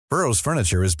Burrow's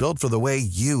furniture is built for the way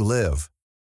you live.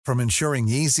 From ensuring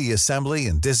easy assembly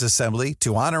and disassembly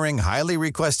to honoring highly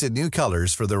requested new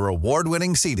colors for their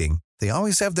award-winning seating, they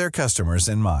always have their customers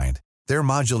in mind. Their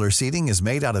modular seating is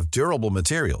made out of durable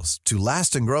materials to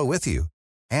last and grow with you.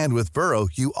 And with Burrow,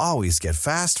 you always get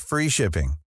fast, free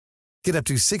shipping. Get up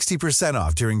to 60%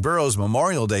 off during Burrow's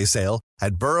Memorial Day sale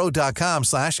at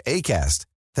burrow.com/ACAST.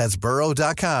 That's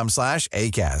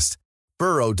burrow.com/ACAST.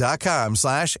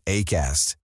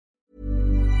 burrow.com/ACAST.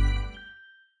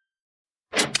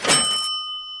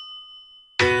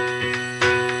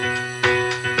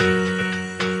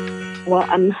 Well,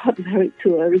 I'm not married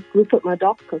to a Rupert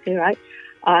Murdoch, okay, right?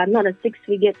 I'm not a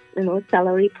six-figure,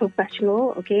 salary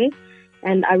professional, okay?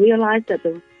 And I realized that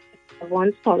the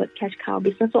one solid cash cow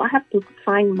business, so I have to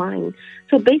find mine.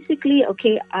 So basically,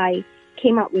 okay, I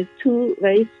came up with two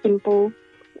very simple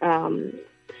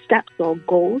steps or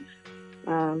goals.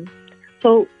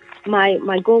 So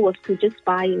my goal was to just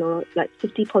buy, like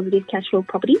 50 positive cash flow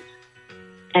properties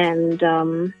and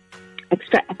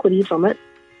extract equity from it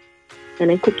and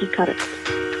then cookie cut it.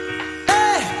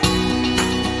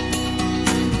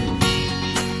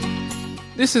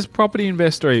 This is Property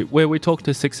Investory, where we talk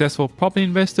to successful property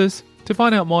investors to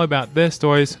find out more about their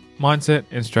stories, mindset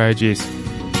and strategies.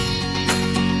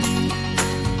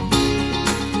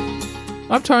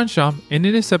 I'm Torren Shum, and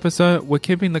in this episode, we're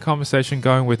keeping the conversation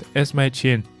going with Esme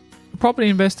Chin, a property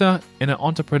investor and an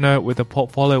entrepreneur with a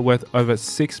portfolio worth over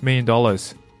 $6 million.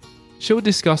 She'll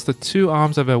discuss the two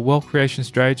arms of her wealth creation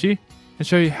strategy and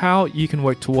show you how you can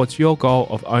work towards your goal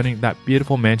of owning that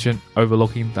beautiful mansion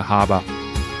overlooking the harbour.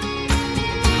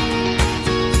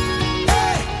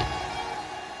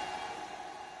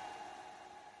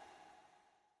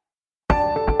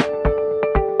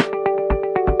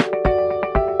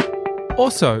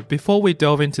 Also, before we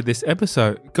delve into this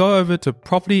episode, go over to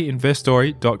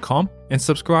propertyinvestory.com and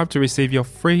subscribe to receive your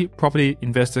free property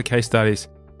investor case studies,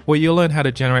 where you'll learn how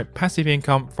to generate passive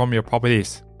income from your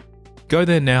properties. Go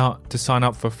there now to sign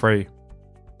up for free.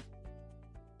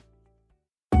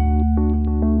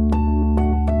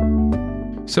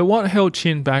 So what held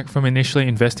Chin back from initially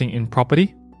investing in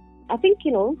property? I think,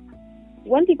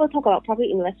 when people talk about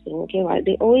property investing, okay, right,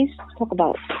 they always talk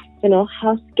about,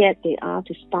 how scared they are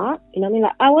to start.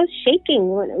 I was shaking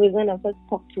when I first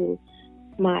talked to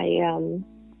my,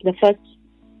 the first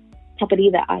property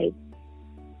that I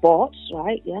bought,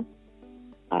 right, yeah.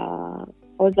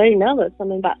 I was very nervous, but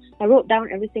I wrote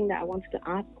down everything that I wanted to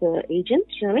ask the agent,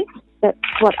 That's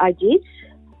what I did.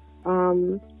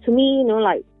 To me,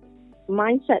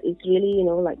 mindset is really,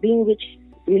 being rich,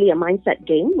 really a mindset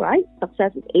game, right?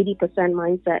 Success is 80%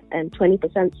 mindset and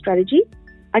 20% strategy.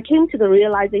 I came to the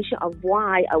realization of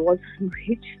why I wasn't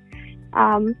rich.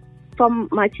 From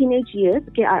my teenage years,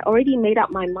 okay, I already made up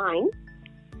my mind,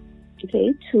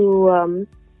 okay, to,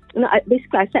 I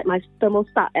set my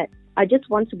thermostat at, I just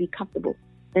want to be comfortable.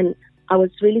 And I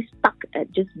was really stuck at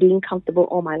just being comfortable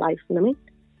all my life,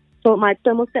 So my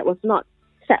thermostat was not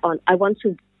set on, I want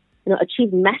to,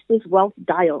 achieve massive wealth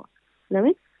dial,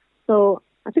 So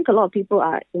I think a lot of people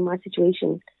are in my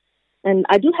situation. And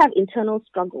I do have internal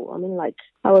struggle.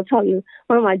 I will tell you,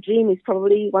 one of my dreams is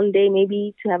probably one day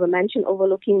maybe to have a mansion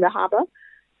overlooking the harbour,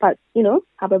 but,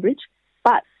 Harbour Bridge.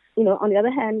 But, on the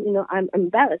other hand, I'm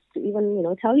embarrassed to even,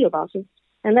 tell you about it.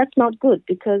 And that's not good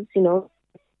because,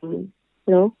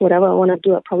 whatever I want to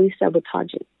do, I'll probably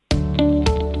sabotage it.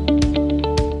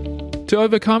 To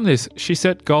overcome this, she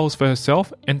set goals for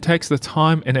herself and takes the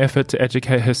time and effort to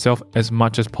educate herself as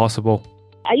much as possible.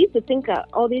 I used to think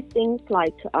all these things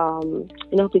like,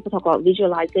 people talk about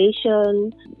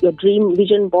visualization, your dream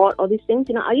vision board, all these things.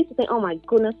 I used to think, oh my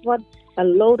goodness, what a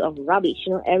load of rubbish,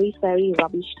 airy-fairy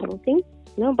rubbish kind of thing.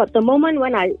 But the moment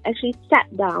when I actually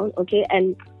sat down, okay,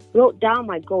 and wrote down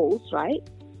my goals, right,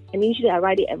 and usually I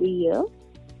write it every year,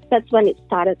 that's when it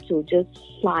started to just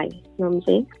fly. You know what I'm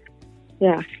saying?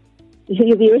 Yeah.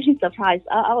 You'll be really surprised.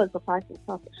 I was surprised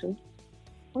myself, actually.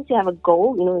 Once you have a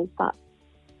goal, you start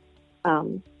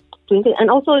doing things. And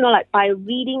also, by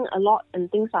reading a lot and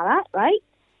things like that, right?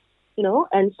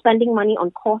 And spending money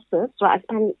on courses, right? I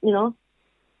spend,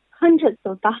 hundreds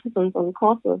of thousands on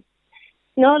courses.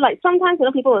 Sometimes,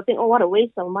 people will think, oh, what a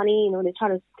waste of money. They try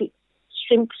to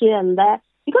shrimp here and there.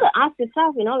 You got to ask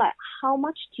yourself, how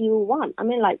much do you want?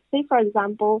 Say, for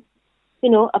example,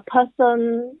 a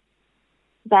person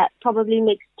that probably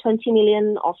makes 20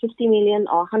 million or 50 million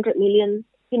or 100 million,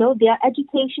 their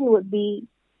education would be,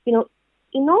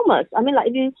 enormous.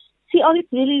 If you see all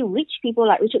these really rich people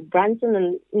like Richard Branson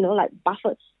and, like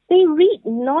Buffett, they read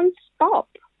non-stop.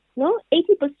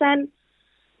 80%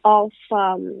 of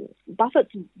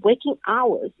Buffett's waking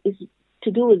hours is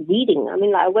to do with reading. I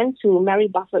mean, like I went to Mary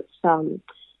Buffett's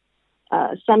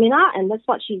seminar, and that's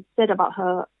what she said about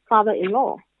her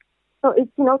father-in-law. So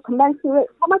it's, commensurate.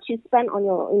 How much you spend on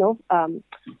your,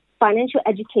 financial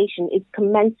education is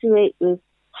commensurate with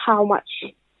how much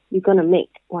you're going to make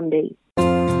one day.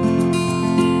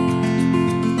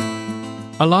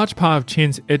 A large part of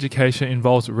Chin's education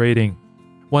involves reading.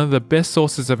 One of the best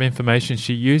sources of information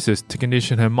she uses to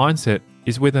condition her mindset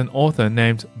is with an author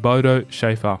named Bodo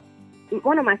Schaefer.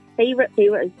 One of my favorite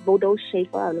is Bodo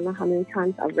Schaefer. I don't know how many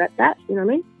times I've read that, you know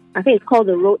what I mean? I think it's called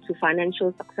The Road to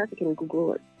Financial Success. You can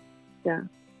Google it. Yeah.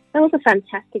 That was a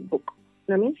fantastic book,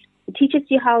 you know what I mean? It teaches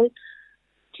you how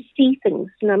to see things,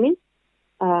 you know what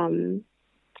I mean?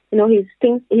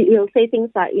 He'll say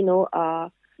things like, you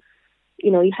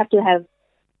have to have,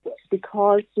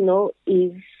 because,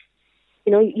 if,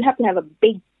 you have to have a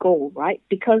big goal, right?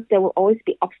 Because there will always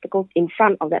be obstacles in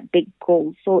front of that big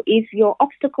goal. So if your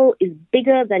obstacle is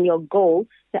bigger than your goal,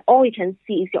 then all you can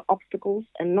see is your obstacles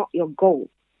and not your goal.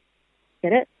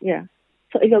 Get it? Yeah.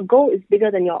 So if your goal is bigger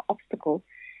than your obstacle,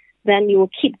 then you will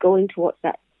keep going towards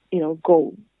that,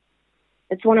 goal.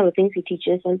 It's one of the things he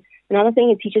teaches. And another thing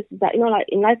he teaches is that, like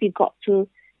in life, you've got to,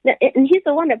 and he's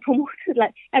the one that promoted,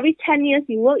 like every 10 years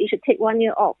you work, you should take 1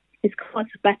 year off. It's called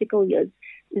sabbatical years.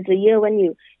 It's a year when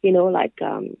you,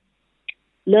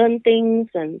 learn things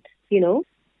and, do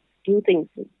things.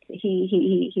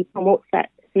 He promotes that.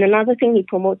 And another thing he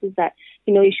promotes is that,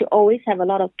 you should always have a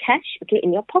lot of cash,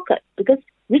 in your pocket, because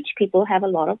rich people have a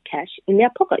lot of cash in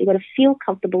their pocket. You got to feel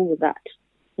comfortable with that,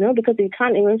 because if you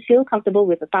can't even feel comfortable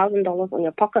with $1,000 on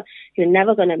your pocket, you're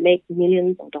never going to make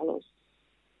millions of dollars.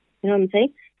 You know what I'm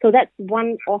saying? So that's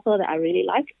one author that I really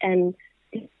like, and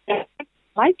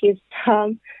is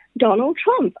Donald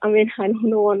Trump. I mean, I know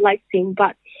no one likes him,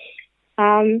 but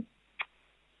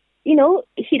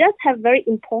he does have very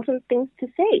important things to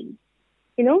say.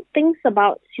 Things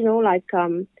about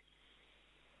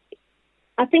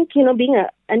I think being a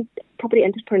property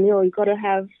entrepreneur, you got to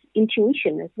have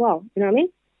intuition as well. You know what I mean?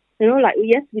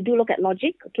 Yes, we do look at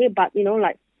logic, but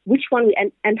which one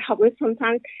we end up with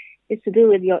sometimes is to do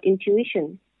with your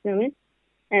intuition. You know what I mean?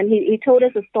 And he told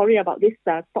us a story about this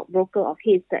stockbroker of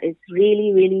his that is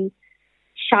really, really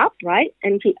sharp, right?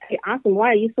 And he asked him, why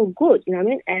are you so good? You know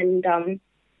what I mean? And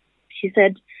she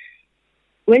said,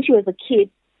 when she was a kid,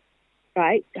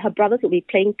 right, her brothers would be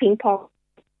playing ping pong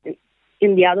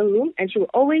in the other room, and she would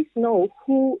always know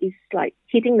who is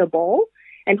hitting the ball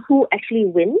and who actually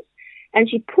wins. And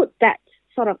she put that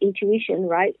sort of intuition,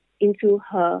 right, into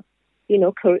her,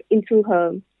 into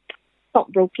her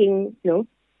stockbroking,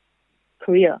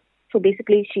 career. So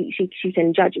basically, she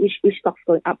can judge which stock's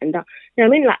going up and down. You know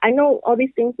what I mean? I know all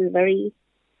these things is very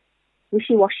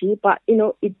wishy-washy, but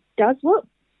it does work.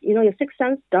 Your sixth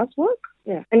sense does work.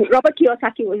 Yeah. And Robert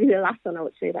Kiyosaki would be the last one I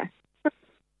would say that.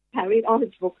 I read all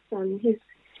his books, and he's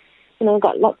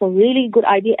got lots of really good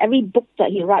ideas. Every book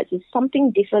that he writes is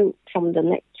something different from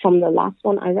the last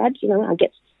one I read. I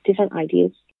get different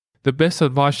ideas. The best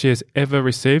advice she has ever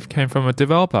received came from a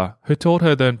developer who taught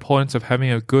her the importance of having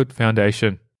a good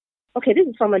foundation. Okay, this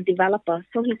is from a developer.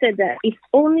 So he said that if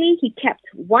only he kept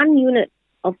 1 unit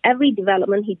of every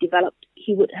development he developed,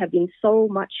 he would have been so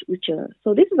much richer.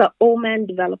 So this is an old man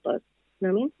developer. You know what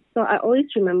I mean? So I always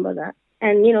remember that.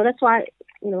 And, that's why,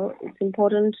 it's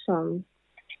important.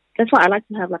 That's why I like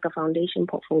to have a foundation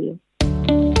portfolio.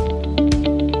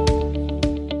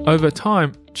 Over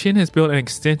time, Chin has built an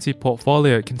extensive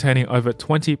portfolio containing over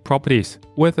 20 properties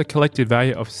worth a collective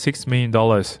value of $6 million.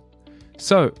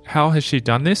 So, how has she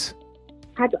done this?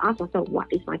 I had to ask myself, what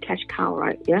is my cash cow,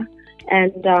 right? Yeah.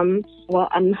 And, I'm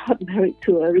not married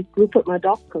to a Rupert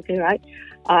Murdoch, okay, right?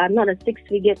 I'm not a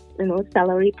six-figure,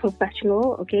 salary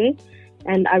professional, okay?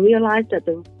 And I realized that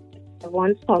the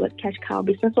one solid cash cow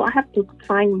business, so I have to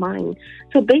find mine.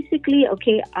 So basically,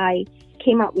 I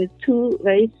came up with 2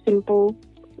 very simple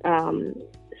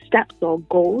steps or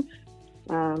goals.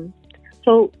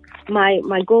 So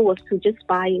my goal was to just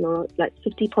buy,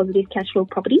 50 positive cash flow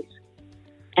properties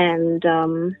and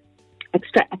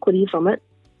extract equity from it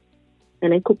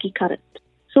and then cookie cut it.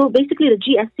 So basically the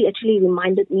GSC actually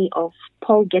reminded me of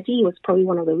Paul Getty. He was probably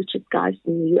one of the richest guys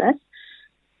in the US.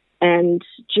 And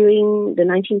during the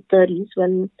 1930s,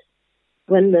 when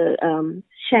the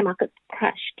share market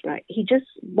crashed, right, he just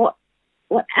bought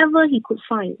whatever he could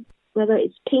find, whether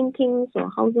it's paintings or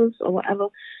houses or whatever.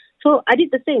 So I did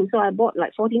the same. So I bought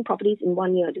 14 properties in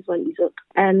 1 year. Just one result.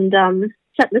 And the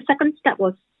second step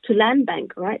was to land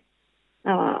bank, right?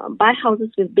 Buy houses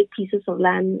with big pieces of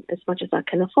land as much as I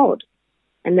can afford.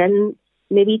 And then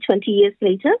maybe 20 years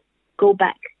later, go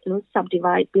back,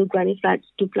 subdivide, build granny flats,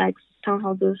 duplex,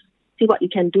 townhouses, see what you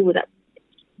can do with that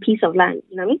piece of land.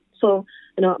 You know what I mean? So,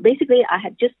 basically I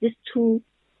had just these two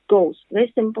goals,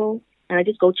 very simple, and I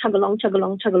just go chug along. You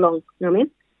know what I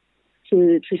mean?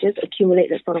 To just accumulate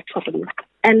that sort of property.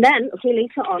 And then,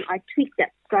 later on, I tweaked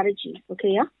that strategy,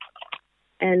 yeah?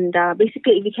 And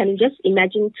basically, if you can just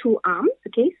imagine two arms,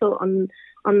 so on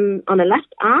the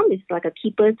left arm, it's like a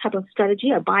keeper type of strategy,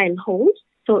 a buy and hold.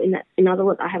 So in other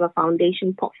words, I have a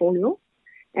foundation portfolio.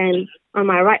 And on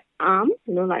my right arm,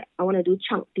 I want to do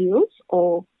chunk deals,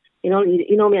 or, you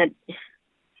know me,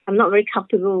 I'm not very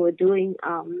comfortable with doing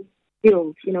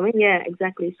deals, you know what I mean? Yeah,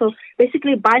 exactly. So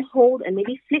basically buy, hold, and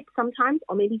maybe flip sometimes,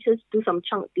 or maybe just do some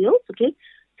chunk deals,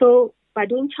 So by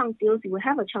doing chunk deals, you will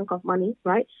have a chunk of money,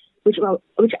 right? Which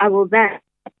I will then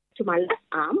to my left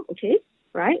arm,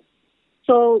 right?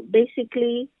 So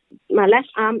basically, my left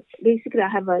arm, I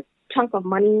have a chunk of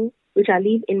money which I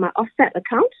leave in my offset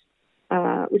account,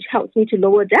 which helps me to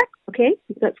lower debt,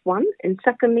 That's one. And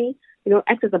secondly,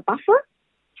 act as a buffer,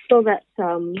 so that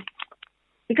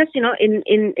because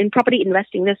in property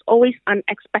investing, there's always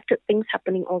unexpected things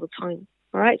happening all the time.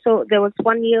 All right. So there was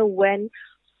 1 year when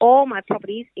all my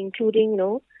properties, including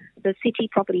the city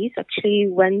properties, actually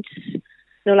went,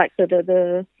 like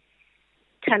the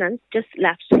tenants just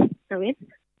left. I mean,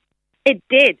 it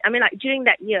did. I mean, like during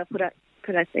that year,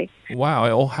 could I say? Wow,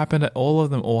 all of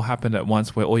them happened at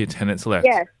once, where all your tenants left.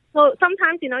 Yes. So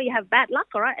sometimes you have bad luck,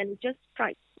 all right, and it just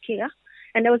strikes here.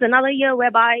 And there was another year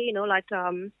whereby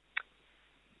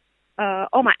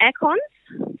all my air cons,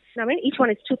 I mean, each one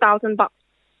is $2,000. You know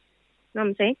what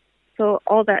I'm saying? So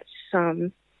all that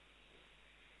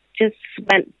just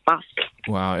went bust.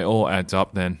 Wow, it all adds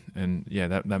up then, and yeah,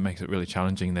 that makes it really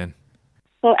challenging then.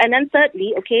 So, and then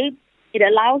thirdly, it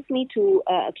allows me to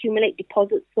accumulate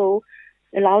deposits. So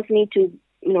it allows me to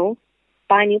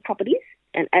buy new properties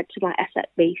and add to my asset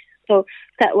base. So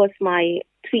that was my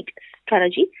tweaked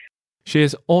strategy. She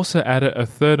has also added a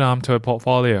third arm to her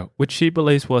portfolio, which she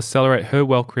believes will accelerate her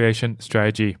wealth creation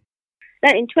strategy.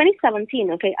 Then in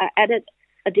 2017, I added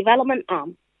a development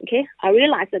arm. I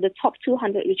realized that the top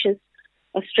 200 richest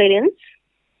Australians,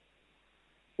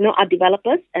 are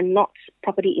developers and not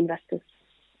property investors.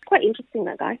 Quite interesting,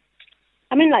 that guy.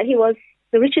 I mean, like, he was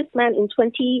the richest man in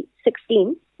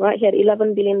 2016, right? He had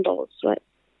 $11 billion, right?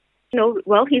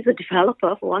 Well, he's a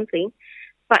developer for one thing.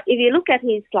 But if you look at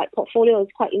his portfolio,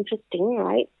 it's quite interesting,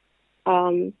 right?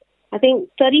 I think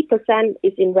 30%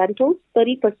 is in rentals,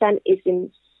 30% is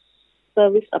in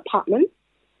service apartments,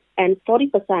 and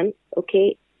 40%,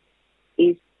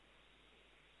 is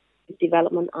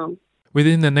development arm.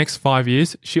 Within the next 5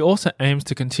 years, she also aims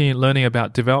to continue learning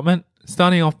about development,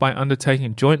 starting off by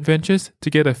undertaking joint ventures to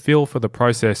get a feel for the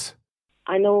process.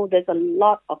 I know there's a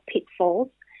lot of pitfalls,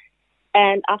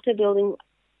 and after building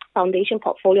foundation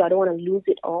portfolio, I don't want to lose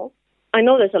it all. I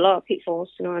know there's a lot of pitfalls.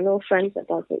 I know friends that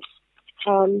does it.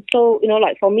 So,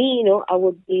 for me, I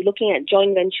would be looking at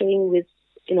joint venturing with,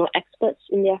 experts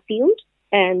in their field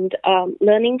and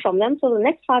learning from them. So the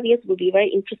next 5 years will be very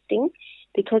interesting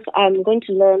because I'm going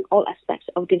to learn all aspects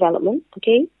of development,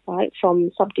 right?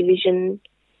 From subdivision,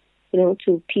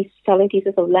 to selling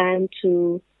pieces of land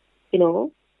to,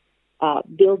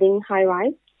 building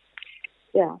high-rise.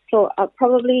 Yeah, so I'll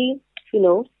probably,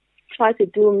 try to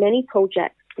do many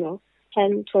projects, 10,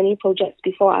 20 projects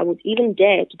before I would even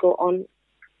dare to go on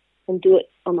and do it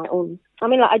on my own. I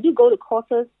mean, I do go to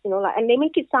courses, and they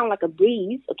make it sound like a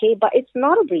breeze, but it's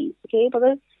not a breeze,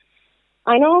 because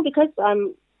I know because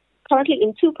I'm currently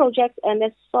in 2 projects and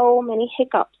there's so many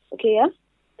hiccups,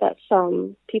 that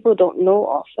people don't know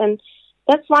of. And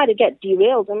that's why they get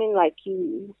derailed. I mean, I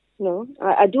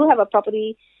do have a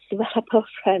property developer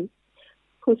friend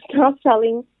who's now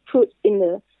selling fruit in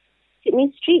the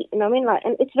Sydney street, and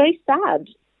it's very sad,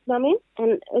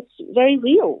 and it's very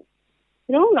real.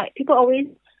 People always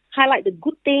highlight the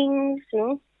good things,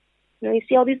 you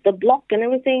see all this, the block and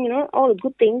everything, all the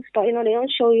good things, but, they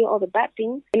don't show you all the bad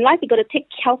things. In life, you got to take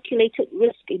calculated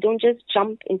risk. You don't just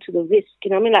jump into the risk,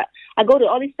 I go to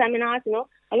all these seminars,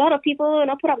 a lot of people,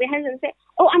 put up their hands and say,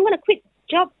 oh, I'm going to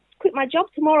quit my job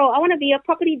tomorrow. I want to be a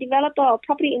property developer or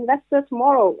property investor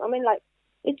tomorrow.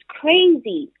 It's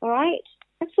crazy, all right?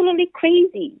 Absolutely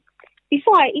crazy.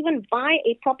 Before I even buy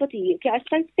a property, I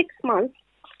spent 6 months,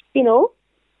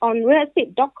 on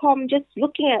realestate.com just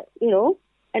looking at,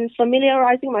 and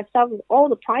familiarizing myself with all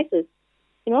the prices.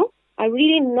 I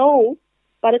really know,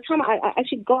 by the time I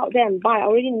actually go out there and buy, I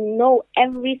already know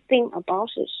everything about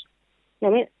it.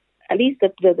 At least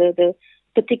the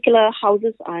particular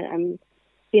houses I'm,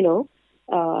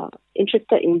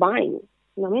 interested in buying.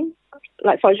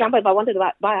 Like, for example, if I wanted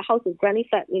to buy a house with granny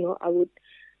flat, I would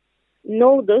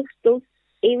know those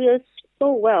areas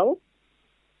so well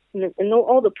and know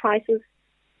all the prices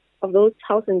of those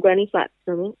house and granny flats,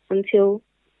 until,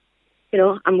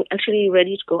 I'm actually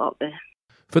ready to go out there.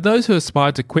 For those who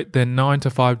aspire to quit their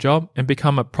 9-to-5 job and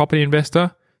become a property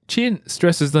investor, Chin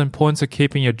stresses the importance of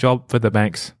keeping your job for the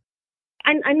banks.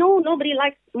 I know nobody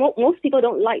likes, most people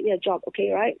don't like their job,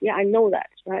 okay, right? Yeah, I know that,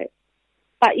 right?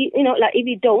 But, if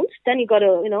you don't, then you got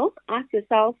to, ask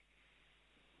yourself,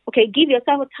 okay, give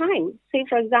yourself a time. Say,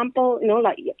 for example,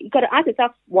 you got to ask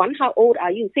yourself, one, how old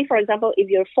are you? Say, for example, if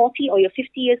you're 40 or you're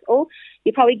 50 years old,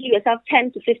 you probably give yourself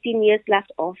 10 to 15 years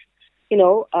left of,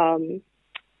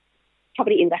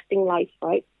 property investing life,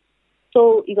 right?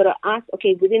 So you got to ask,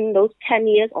 okay, within those 10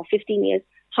 years or 15 years,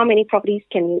 how many properties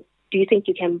do you think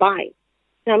you can buy?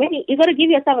 Now, maybe you got to give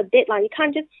yourself a deadline. You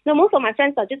can't just, most of my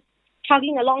friends are just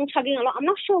chugging along. I'm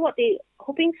not sure what they're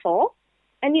hoping for.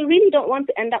 And you really don't want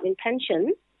to end up in pension.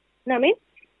 You know what I mean?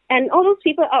 And all those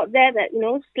people out there that,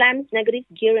 slams negative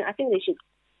gearing, I think they should,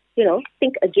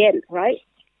 think again, right?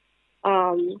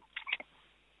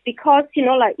 Because,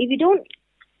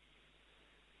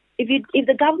 if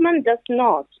the government does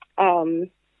not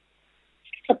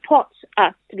support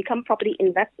us to become property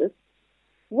investors,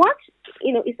 what,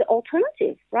 is the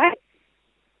alternative, right?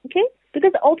 Okay?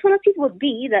 Because the alternative would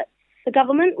be that the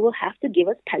government will have to give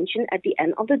us pension at the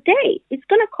end of the day. It's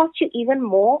going to cost you even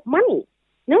more money.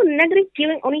 Negative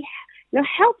gearing only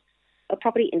helps a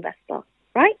property investor,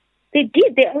 right? They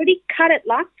already cut it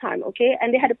last time, okay?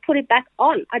 And they had to put it back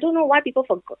on. I don't know why people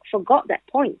forgot that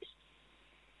point.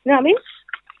 You know what I mean?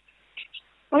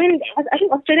 I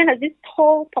think Australia has this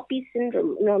tall poppy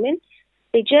syndrome, you know what I mean?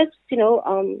 They just,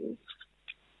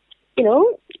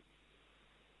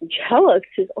 jealous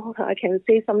is all I can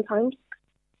say sometimes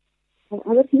of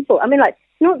other people. I mean,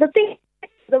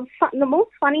 the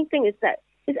most funny thing is that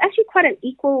it's actually quite an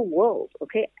equal world,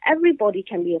 okay? Everybody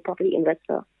can be a property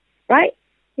investor, right?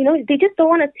 They just don't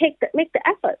want to make the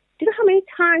effort. Do you know how many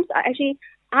times I actually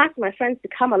ask my friends to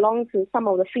come along to some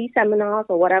of the free seminars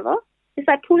or whatever? It's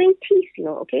like pulling teeth,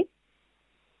 okay?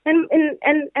 And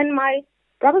my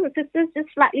brothers and sisters just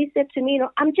flatly said to me,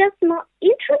 I'm just not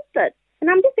interested. And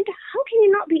I'm just thinking, how can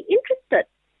you not be interested?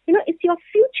 It's your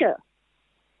future.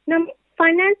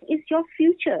 Finance is your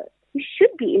future. You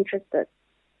should be interested.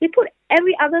 They put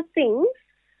every other thing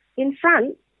in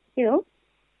front, of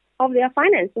their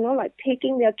finance, like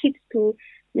taking their kids to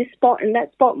this sport and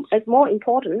that sport as more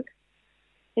important,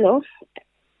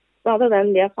 rather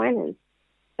than their finance.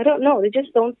 I don't know. They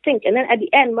just don't think. And then at the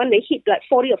end, when they hit like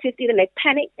 40 or 50, then they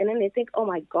panic. And then they think, oh,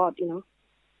 my God, too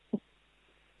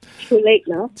late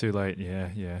now. Too late,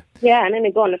 yeah. Yeah, and then they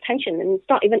go on a pension, and it's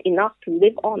not even enough to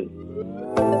live on.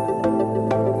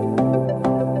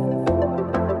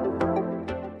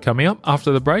 Coming up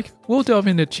after the break, we'll delve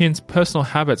into Chin's personal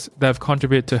habits that have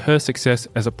contributed to her success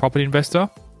as a property investor.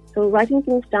 So writing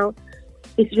things down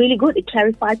is really good. It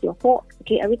clarifies your thoughts,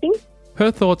 okay, everything. Her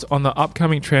thoughts on the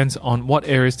upcoming trends on what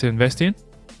areas to invest in.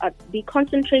 Be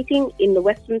concentrating in the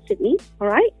Western Sydney, all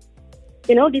right?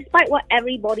 Despite what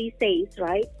everybody says,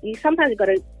 right? Sometimes you got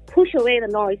to push away the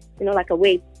noise, like a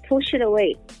wave. Push it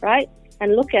away, right?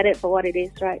 And look at it for what it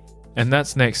is, right? And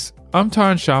that's next. I'm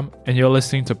Tyron Shum, and you're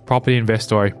listening to Property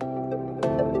Investory.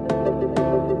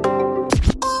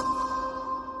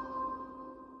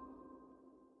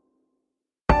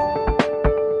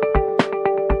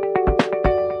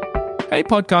 Hey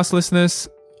podcast listeners,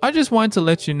 I just wanted to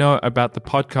let you know about the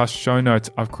podcast show notes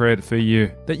I've created for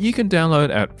you that you can download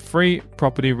at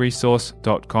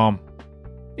freepropertyresource.com.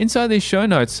 Inside these show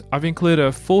notes, I've included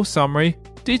a full summary,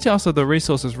 details of the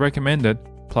resources recommended,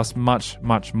 plus much,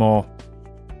 much more.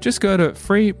 Just go to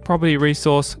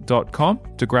freepropertyresource.com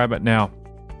to grab it now.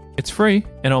 It's free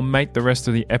and it'll make the rest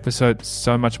of the episode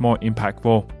so much more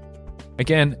impactful.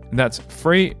 Again, that's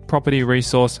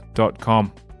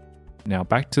freepropertyresource.com. Now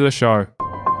back to the show.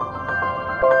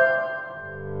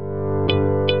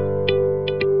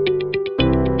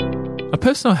 A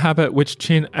personal habit which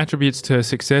Chin attributes to her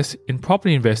success in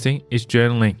property investing is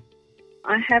journaling.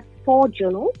 I have 4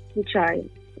 journals which I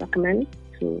recommend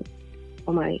to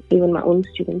even my own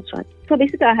students, right? So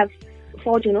basically I have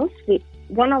 4 journals.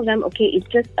 One of them, okay, is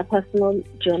just a personal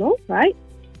journal, right?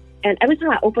 And every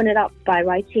time I open it up by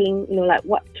writing,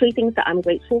 what 3 things that I'm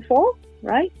grateful for,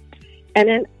 right? And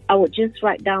then I would just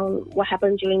write down what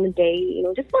happened during the day,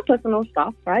 just my personal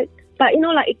stuff, right? But,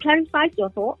 it clarifies your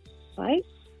thoughts, right?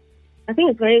 I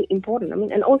think it's very important. I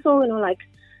mean, and also, you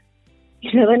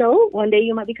never know, one day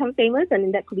you might become famous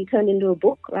and that could be turned into a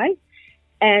book, right?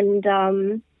 And,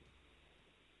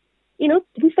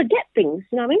 we forget things,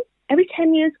 you know what I mean? Every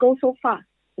 10 years goes so fast,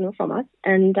 from us,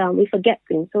 and we forget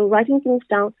things. So writing things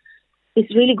down is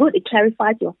really good. It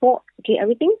clarifies your thoughts, okay,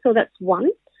 everything. So that's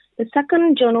one. The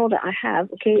second journal that I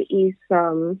have, okay, is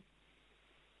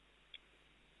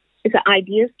it's an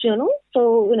ideas journal.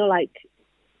 So, like,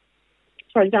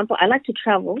 for example, I like to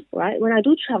travel, right? When I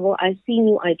do travel, I see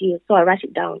new ideas, so I write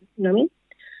it down, you know what I mean?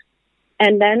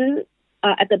 And then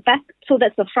at the back, so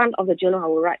that's the front of the journal, I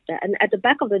will write that. And at the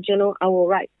back of the journal, I will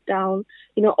write down,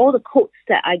 all the quotes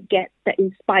that I get that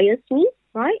inspires me,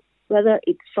 right? Whether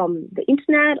it's from the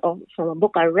internet or from a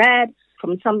book I read,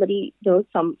 from somebody,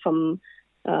 from the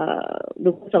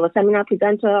words of a seminar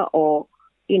presenter, or,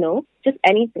 just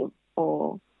anything,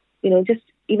 or, just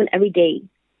even every day.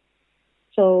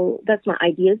 So that's my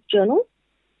ideas journal.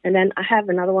 And then I have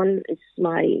another one, it's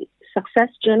my success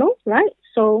journal, right?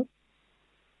 So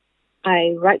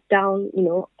I write down,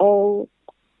 all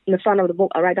in the front of the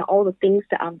book, I write down all the things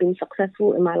that I've been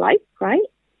successful in my life, right?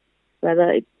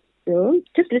 Whether it's,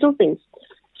 just little things,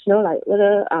 like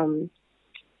whether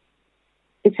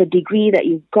it's a degree that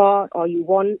you got or you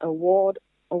won an award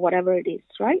or whatever it is,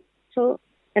 right? So,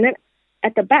 and then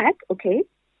at the back, okay,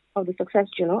 of the success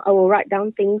journal, I will write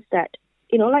down things that,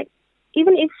 like,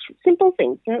 even if simple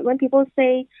things, when people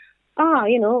say,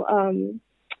 you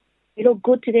look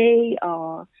good today,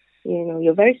 or,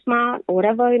 you're very smart, or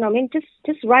whatever,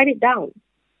 just write it down,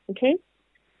 okay?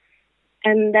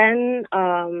 And then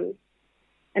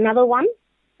another one,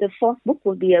 the fourth book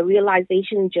would be a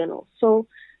realization journal. So,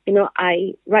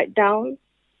 I write down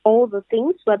all the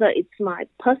things, whether it's my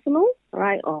personal,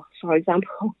 right, or, for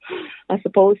example, I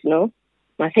suppose,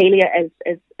 my failure as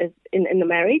in the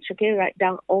marriage, okay, write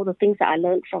down all the things that I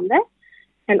learned from that.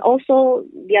 And also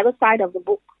the other side of the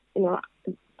book,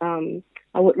 I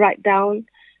would write down,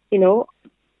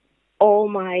 all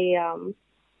my,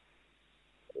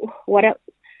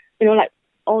 like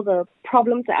all the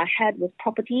problems that I had with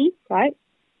property, right?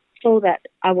 So that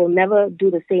I will never do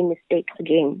the same mistake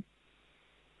again.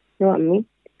 You know what I mean?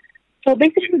 So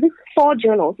basically these 4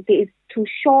 journals, okay, is to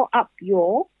shore up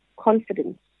your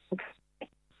confidence. Okay?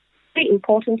 Very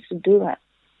important to do that.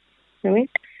 You know what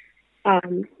I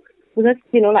mean? Because,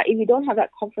 like if you don't have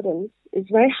that confidence, it's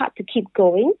very hard to keep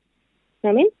going. You know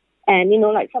what I mean? And,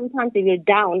 like sometimes if you're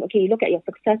down, okay, you look at your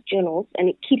success journals and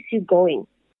it keeps you going.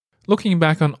 Looking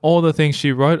back on all the things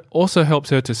she wrote also helps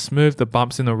her to smooth the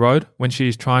bumps in the road when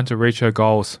she's trying to reach her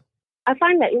goals. I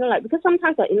find that, like, because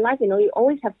sometimes in life, you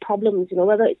always have problems,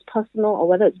 whether it's personal or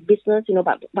whether it's business,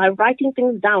 but by writing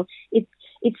things down, it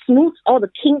smooths all the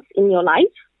kinks in your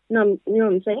life. You know what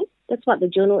I'm saying? That's what the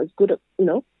journal is good at,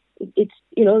 It's,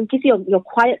 it gives you your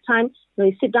quiet time.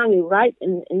 You sit down, you write,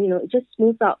 and it just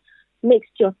smooths out, makes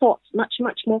your thoughts much,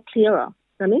 much more clearer.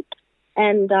 You know what I mean?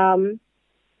 And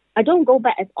I don't go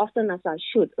back as often as I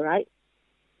should, right?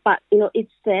 But,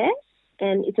 it's there,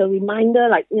 and it's a reminder,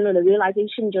 like, the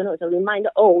realization journal is a reminder,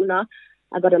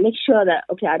 I got to make sure that,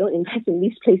 okay, I don't invest in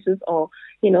these places, or,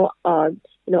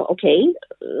 okay,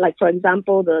 like, for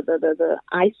example, the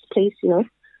ice place,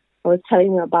 I was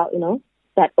telling you about,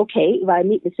 that, okay, if I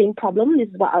meet the same problem, this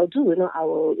is what I'll do, I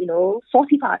will,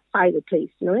 fortify the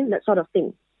place, that sort of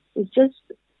thing. It's just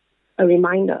a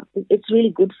reminder. It's really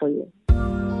good for you.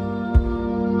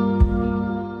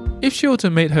 If she were to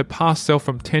meet her past self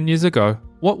from 10 years ago,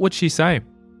 what would she say?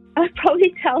 I'd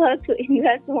probably tell her to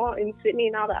invest more in Sydney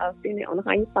now that I've seen it on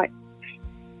hindsight.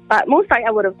 But most likely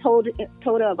I would have told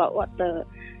her about what the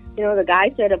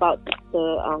guy said about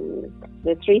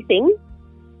the 3 things.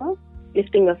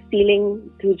 Lifting a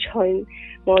ceiling to join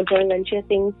more joint venture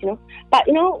things, But,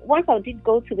 once I did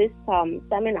go to this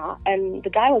seminar, and the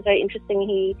guy was very interesting.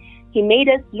 He made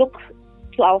us look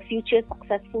to our future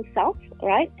successful self,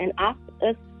 right? And ask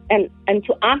us, and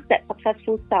to ask that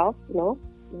successful self,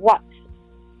 what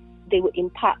they would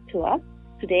impart to us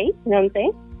today, you know what I'm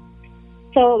saying?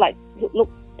 So, like, look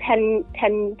 10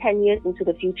 years into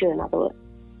the future, in other words.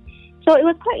 So it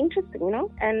was quite interesting,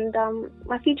 and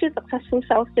my future successful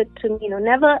self said to me,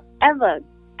 never, ever,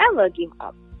 ever give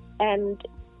up. And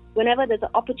whenever there's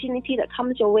an opportunity that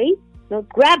comes your way,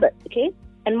 grab it, okay?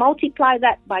 And multiply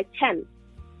that by 10.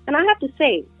 And I have to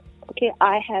say, okay,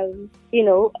 I have,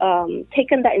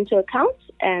 taken that into account,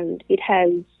 and it has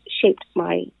shaped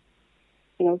my,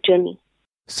 journey.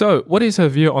 So what is her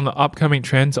view on the upcoming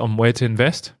trends on where to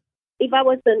invest? If I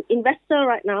was an investor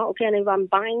right now, okay, and if I'm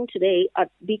buying today, I'd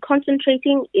be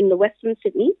concentrating in the Western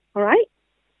Sydney, all right?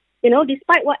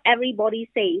 Despite what everybody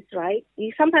says, right?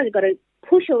 Sometimes you got to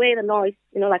push away the noise,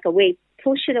 like a wave,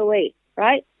 push it away,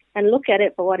 right? And look at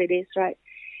it for what it is, right?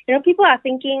 People are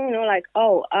thinking,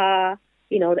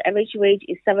 the average wage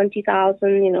is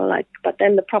 70,000, but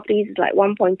then the properties is like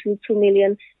 1.22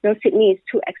 million. Sydney is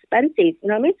too expensive, you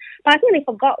know what I mean? But I think they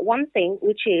forgot one thing,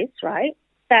 which is, right,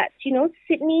 that,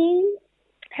 Sydney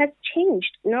has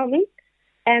changed, you know what I mean?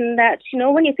 And that,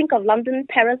 when you think of London,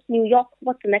 Paris, New York,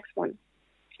 what's the next one?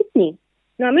 Sydney.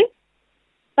 You know what I mean?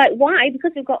 Like, why?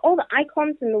 Because we've got all the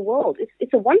icons in the world.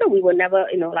 It's a wonder we were never,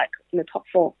 in the top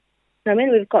 4. You know what I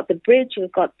mean? We've got the bridge,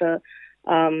 we've got the,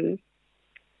 the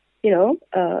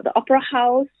opera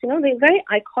house. They're very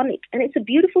iconic. And it's a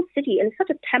beautiful city, and it's such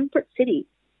a temperate city,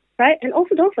 right? And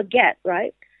also don't forget,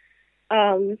 right,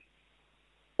 the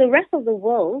rest of the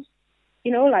world,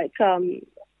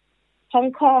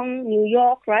 Hong Kong, New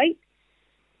York, right?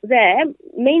 They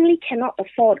mainly cannot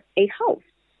afford a house.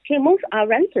 Okay, most are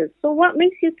renters. So what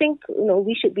makes you think,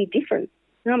 we should be different?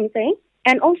 You know what I'm saying?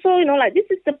 And also, this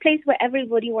is the place where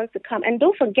everybody wants to come. And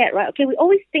don't forget, right? Okay, we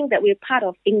always think that we're part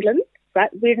of England, right?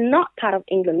 We're not part of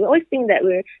England. We always think that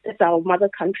that's our mother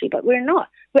country, but we're not.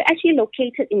 We're actually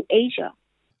located in Asia.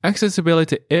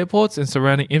 Accessibility to airports and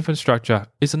surrounding infrastructure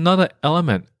is another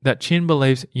element that Chin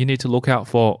believes you need to look out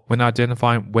for when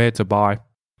identifying where to buy.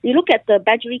 You look at the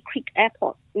Badgerly Creek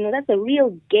Airport, that's a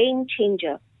real game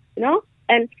changer,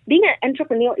 And being an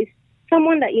entrepreneur is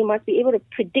someone that you must be able to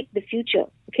predict the future,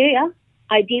 okay, yeah?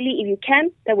 Ideally, if you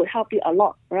can, that would help you a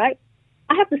lot, right?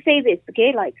 I have to say this,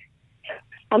 okay,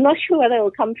 I'm not sure whether it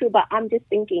will come true, but I'm just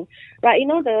thinking, right,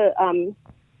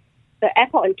 the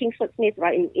airport in Kingsford Smith,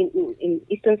 right, in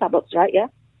eastern suburbs, right, yeah?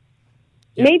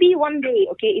 Yeah. Maybe one day,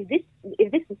 okay, if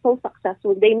this is so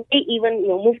successful, they may even,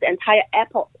 move the entire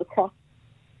airport across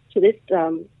to this,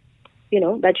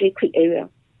 Badgerly Creek area.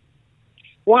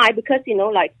 Why? Because,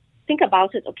 think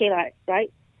about it, okay,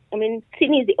 right? I mean,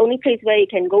 Sydney is the only place where you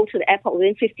can go to the airport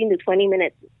within 15 to 20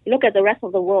 minutes. Look at the rest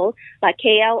of the world, like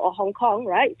KL or Hong Kong,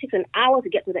 right? It takes an hour to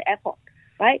get to the airport,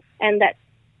 right? And that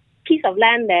piece of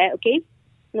land there, okay,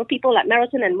 people like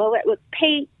Meriton and Moet would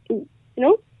pay,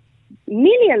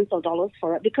 millions of dollars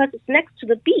for it because it's next to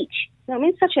the beach. I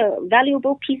mean, such a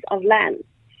valuable piece of land,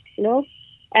 and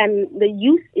the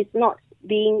use is not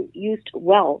being used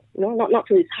well, not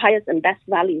to its highest and best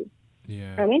value.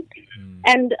 Yeah. I mean,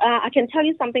 and I can tell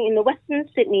you something, in the Western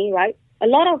Sydney, right? A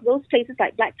lot of those places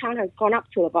like Blacktown has gone up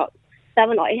to about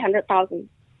 700,000 or 800,000,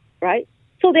 right?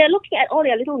 So they're looking at all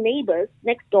their little neighbors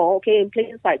next door, okay, in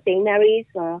places like St. Mary's,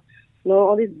 all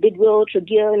these Bidwell,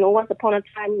 Tregear, once upon a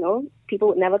time, people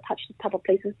would never touch this type of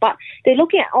places. But they're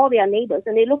looking at all their neighbors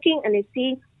and they're looking and they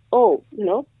see,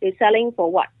 they're selling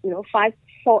for what?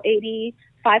 480,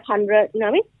 500, you know what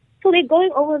I mean? So they're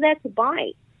going over there to buy,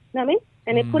 you know what I mean?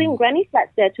 And they're putting granny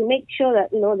flats there to make sure that,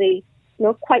 they,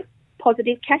 quite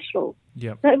positive cash flow.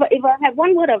 Yeah. So if I have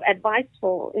one word of advice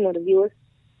for, the viewers,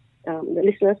 the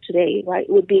listeners today, right,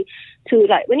 would be to,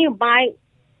 when you buy,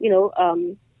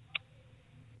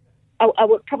 I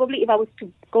would probably, if I was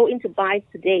to go into buy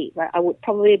today, right, I would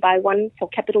probably buy one for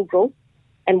capital growth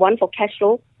and one for cash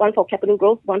flow, one for capital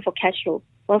growth, one for cash flow,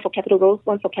 one for capital growth,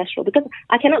 one for cash flow. Because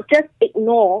I cannot just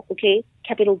ignore, okay,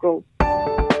 capital growth.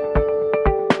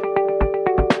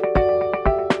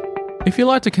 If you'd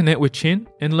like to connect with Chin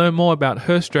and learn more about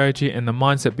her strategy and the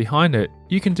mindset behind it,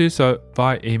 you can do so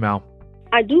via email.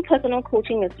 I do personal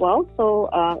coaching as well. So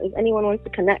if anyone wants to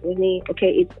connect with me,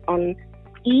 okay, it's on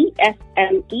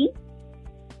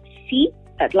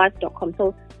esmec@life.com.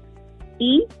 So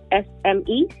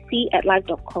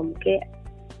esmec@life.com. Okay.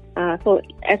 So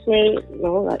Esme,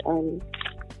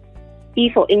 E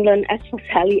for England, S for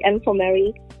Sally, M for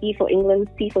Mary, E for England,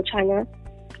 C for China,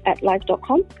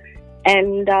 @life.com.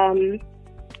 And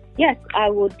yes, I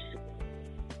would.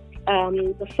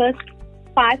 The first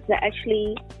 5 that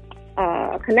actually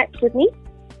connect with me,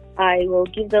 I will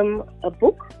give them a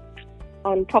book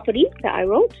on property that I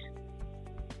wrote.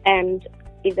 And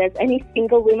if there's any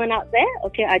single women out there,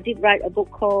 okay, I did write a book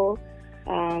called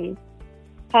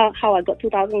How I Got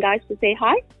 2,000 Guys to Say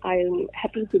Hi. I'm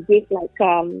happy to give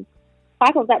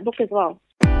 5 of that book as well.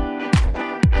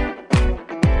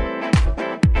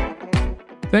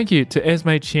 Thank you to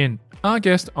Esme Chin, our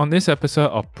guest on this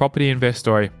episode of Property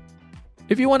Investory.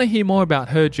 If you want to hear more about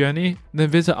her journey, then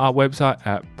visit our website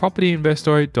at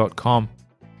propertyinvestory.com.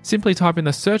 Simply type in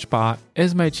the search bar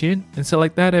Esme Chin and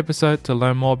select that episode to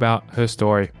learn more about her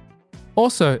story.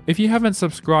 Also, if you haven't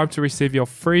subscribed to receive your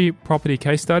free property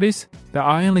case studies that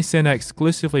I only send out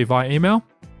exclusively via email,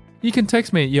 you can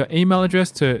text me your email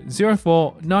address to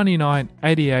 04 99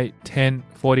 88 10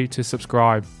 40 to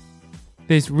subscribe.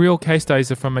 These real case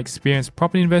studies are from experienced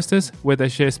property investors where they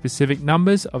share specific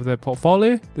numbers of their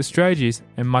portfolio, the strategies,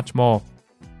 and much more.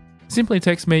 Simply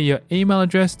text me your email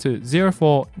address to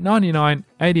 04 99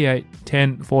 88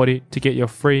 10 40 to get your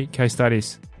free case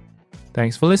studies.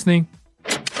 Thanks for listening.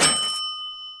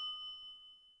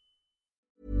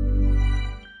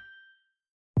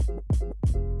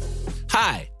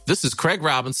 Hi, This is Craig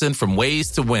Robinson from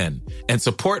Ways to Win, and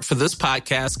support for this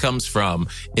podcast comes from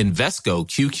Invesco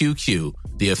QQQ,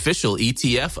 the official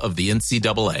ETF of the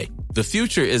NCAA. The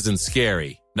future isn't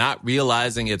scary. Not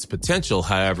realizing its potential,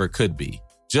 however, could be.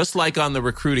 Just like on the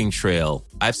recruiting trail,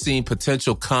 I've seen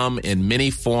potential come in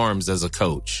many forms as a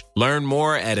coach. Learn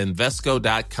more at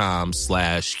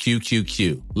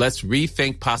Invesco.com/QQQ. Let's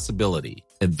rethink possibility.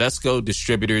 Invesco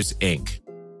Distributors, Inc.